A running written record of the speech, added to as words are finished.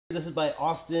This is by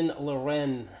Austin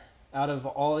Loren. Out of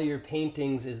all your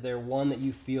paintings, is there one that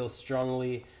you feel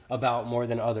strongly about more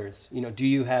than others? You know, do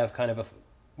you have kind of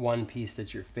one piece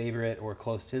that's your favorite or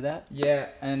close to that? Yeah,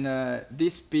 and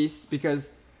this piece, because,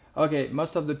 okay,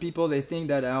 most of the people, they think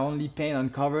that I only paint on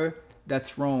cover.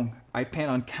 That's wrong. I paint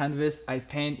on canvas, I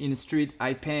paint in the street,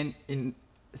 I paint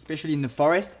especially in the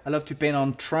forest. I love to paint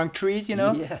on trunk trees, you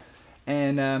know? Yeah.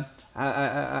 And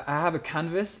I have a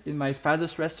canvas in my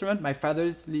father's restaurant. My father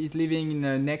is living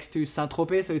next to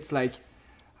Saint-Tropez, so it's like,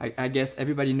 I guess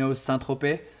everybody knows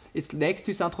Saint-Tropez. It's next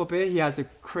to Saint-Tropez. He has a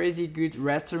crazy good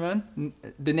restaurant.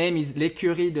 The name is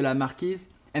L'Écurie de la Marquise,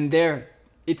 and there,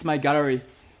 it's my gallery.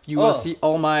 You will see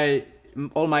all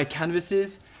my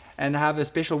canvases, and I have a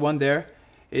special one there.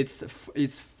 It's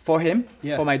for him,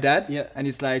 for my dad, and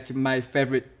it's like my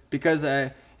favorite because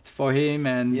it's for him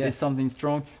and there's something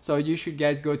strong. So you should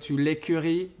guys go to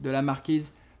L'Écurie de la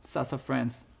Marquise, south of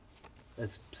France.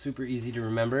 That's super easy to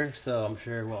remember, so I'm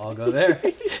sure we'll all go there.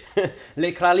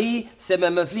 L'Écurie, c'est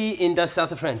même plus in the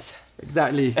south of France.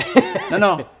 Exactly.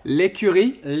 No,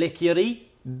 L'Écurie. L'Écurie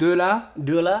de la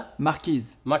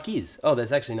Marquise. Marquise. Oh,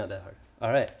 that's actually not that hard.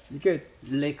 All right. You good?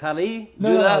 L'Écurie de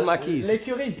la Marquise.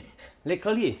 L'Écurie.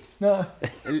 L'Écurie. No.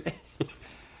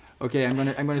 Okay, I'm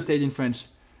gonna say it in French.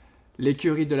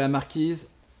 L'écurie de la Marquise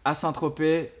à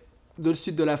Saint-Tropez, dans le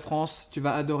sud de la France. Tu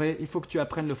vas adorer. Il faut que tu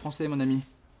apprennes le français, mon ami.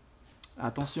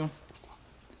 Attention.